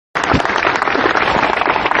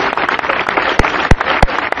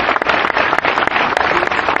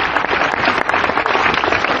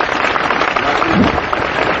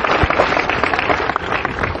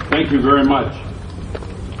much.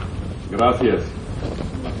 Gracias.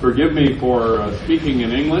 Forgive me for speaking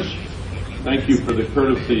in English. Thank you for the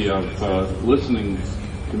courtesy of listening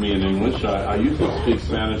to me in English. I used to speak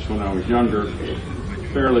Spanish when I was younger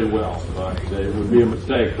fairly well, but it would be a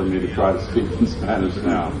mistake for me to try to speak in Spanish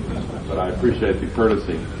now. But I appreciate the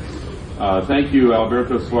courtesy. Thank you,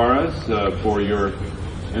 Alberto Suarez, for your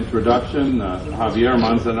introduction. Javier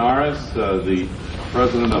Manzanares, the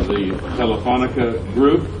president of the Telefonica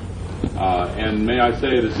Group. And may I say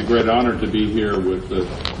it is a great honor to be here with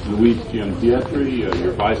Luis Gianpietri,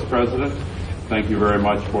 your vice president. Thank you very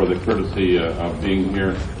much for the courtesy of being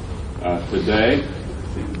here today.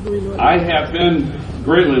 I have been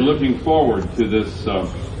greatly looking forward to this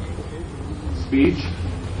speech.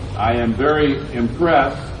 I am very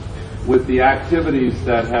impressed with the activities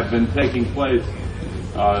that have been taking place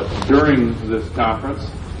during this conference.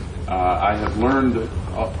 I have learned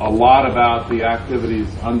a lot about the activities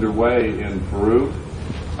underway in Peru,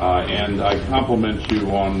 and I compliment you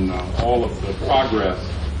on all of the progress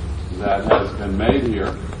that has been made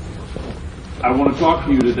here. I want to talk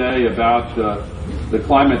to you today about the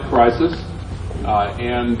climate crisis,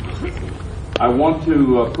 and I want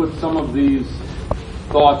to put some of these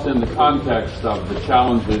thoughts in the context of the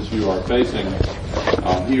challenges you are facing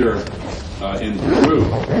here in Peru.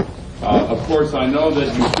 Of course, I know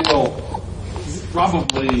that you feel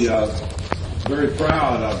probably very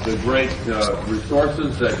proud of the great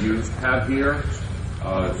resources that you have here.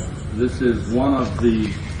 This is one of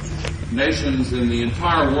the nations in the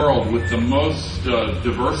entire world with the most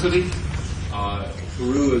diversity.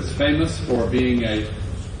 Peru is famous for being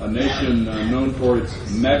a nation known for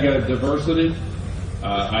its mega diversity.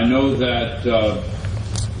 I know that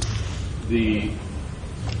the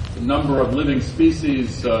number of living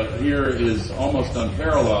species here is almost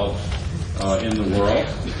unparalleled in the world.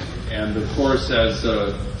 And of course, as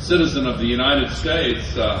a citizen of the United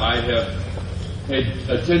States, I have paid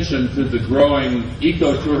attention to the growing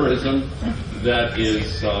ecotourism that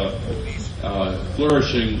is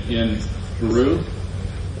flourishing in Peru.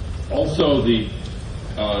 Also, the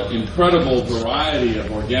incredible variety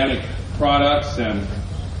of organic products and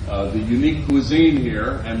the unique cuisine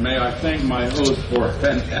here. And may I thank my host for a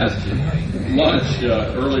fantastic lunch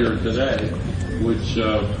earlier today, which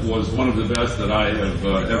was one of the best that I have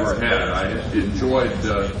ever had. I enjoyed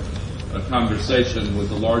a conversation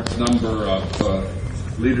with a large number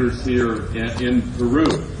of leaders here in Peru.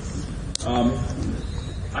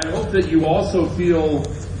 I hope that you also feel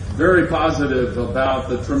very positive about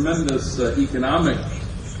the tremendous economic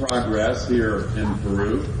progress here in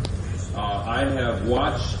Peru. I have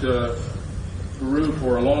watched Peru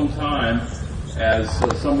for a long time as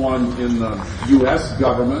someone in the U.S.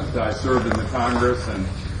 government. I served in the Congress and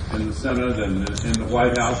in the Senate and in the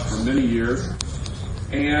White House for many years.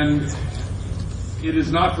 And it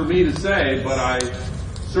is not for me to say, but I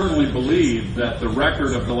certainly believe that the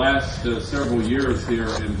record of the last several years here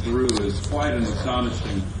in Peru is quite an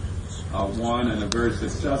astonishing one and a very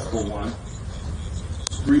successful one.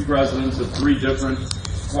 3 presidents of 3 different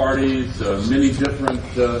parties, many different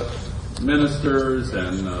ministers,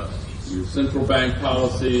 and your central bank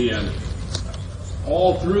policy, and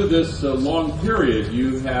all through this long period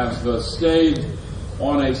you have stayed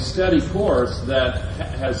on a steady course that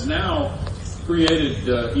has now created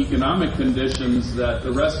economic conditions that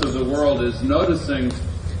the rest of the world is noticing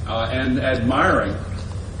and admiring.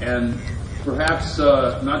 And perhaps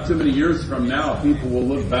not too many years from now, people will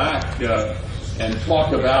look back and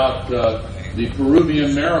talk about the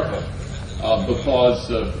Peruvian miracle, because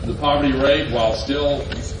the poverty rate, while still,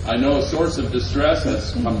 I know, a source of distress,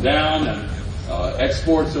 has come down, and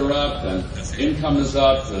exports are up, and income is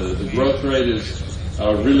up. The growth rate is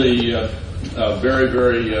really very,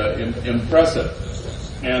 very impressive.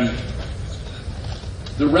 And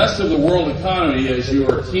the rest of the world economy, as you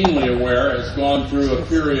are keenly aware, has gone through a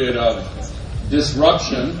period of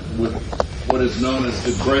disruption with what is known as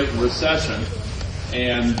the Great Recession.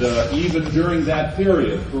 And even during that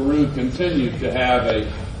period, Peru continued to have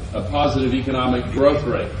a positive economic growth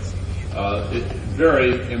rate.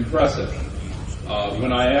 Very impressive.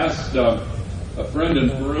 When I asked a friend in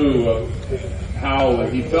Peru how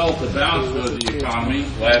he felt about the economy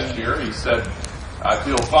last year, he said, "I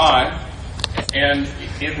feel fine." And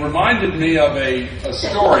it reminded me of a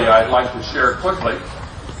story I'd like to share quickly.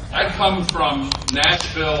 I come from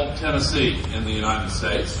Nashville, Tennessee, in the United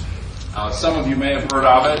States. Some of you may have heard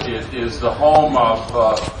of it. It is the home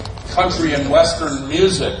of country and western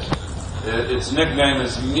music. Its nickname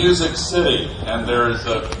is Music City, and there is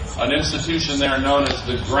an institution there known as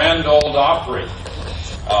the Grand Ole Opry.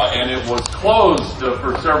 and it was closed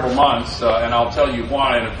for several months, and I'll tell you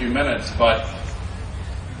why in a few minutes. But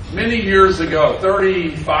many years ago,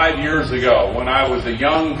 35 years ago, when I was a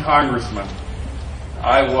young congressman,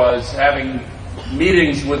 I was having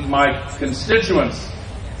meetings with my constituents,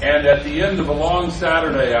 and at the end of a long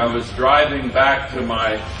Saturday, I was driving back to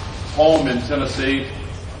my home in Tennessee,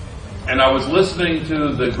 and I was listening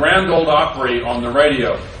to the Grand Ole Opry on the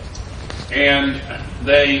radio, and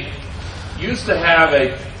they used to have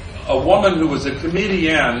a woman who was a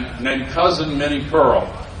comedian named Cousin Minnie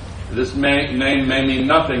Pearl. This name may mean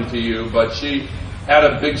nothing to you, but she had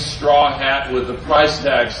a big straw hat with the price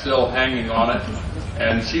tag still hanging on it,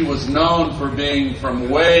 and she was known for being from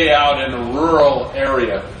way out in a rural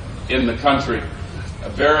area in the country,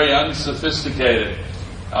 very unsophisticated.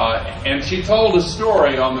 And she told a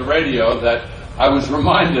story on the radio that I was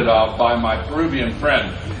reminded of by my Peruvian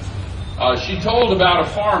friend. She told about a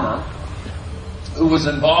farmer who was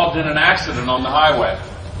involved in an accident on the highway.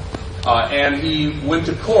 And he went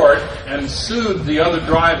to court and sued the other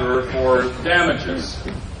driver for damages.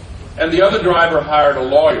 And the other driver hired a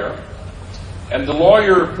lawyer. And the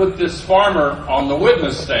lawyer put this farmer on the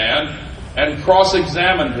witness stand and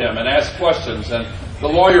cross-examined him and asked questions. And the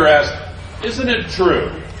lawyer asked, "Isn't it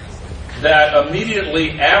true that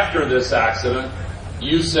immediately after this accident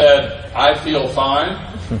you said, 'I feel fine'?"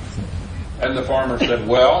 And the farmer said,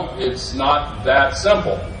 "Well, it's not that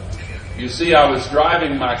simple. You see, I was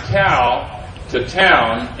driving my cow to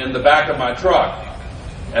town in the back of my truck,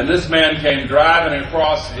 and this man came driving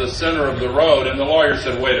across the center of the road," and the lawyer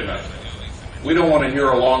said, "Wait a minute. We don't want to hear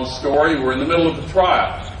a long story. We're in the middle of the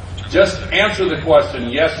trial. Just answer the question,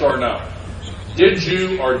 yes or no. Did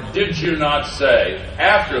you or did you not say,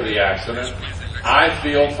 after the accident, 'I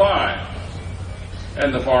feel fine'?"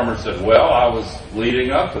 And the farmer said, "Well, I was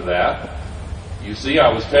leading up to that. You see, I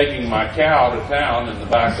was taking my cow to town in the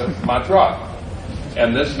back of my truck.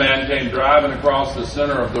 And this man came driving across the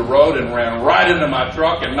center of the road and ran right into my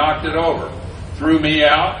truck and knocked it over. Threw me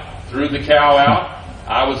out, threw the cow out.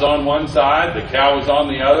 I was on one side, the cow was on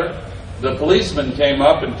the other. The policeman came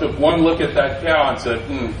up and took one look at that cow and said,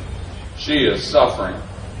 she is suffering."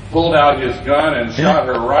 Pulled out his gun and shot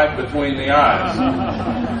her right between the eyes.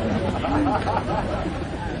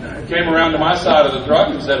 Came around to my side of the truck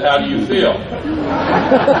and said, "How do you feel?"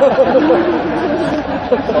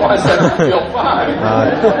 So I said, "I feel fine."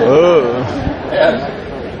 And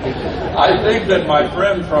I think that my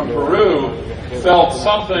friend from Peru felt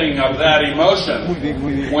something of that emotion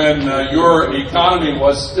when your economy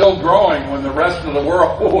was still growing, when the rest of the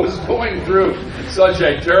world was going through such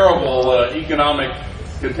a terrible economic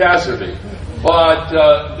catastrophe. But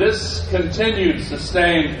this continued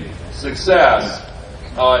sustained success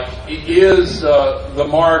is the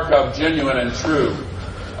mark of genuine and true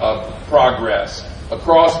progress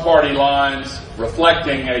across party lines,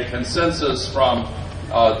 reflecting a consensus from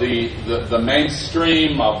the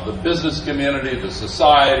mainstream of the business community, the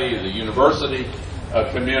society, the university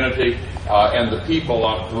community, and the people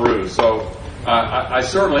of Peru. So I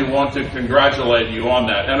certainly want to congratulate you on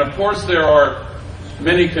that. And of course there are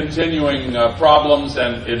many continuing problems,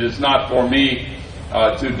 and it is not for me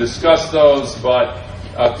to discuss those, but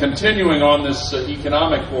continuing on this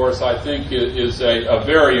economic course, I think, is a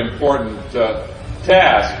very important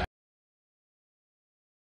task.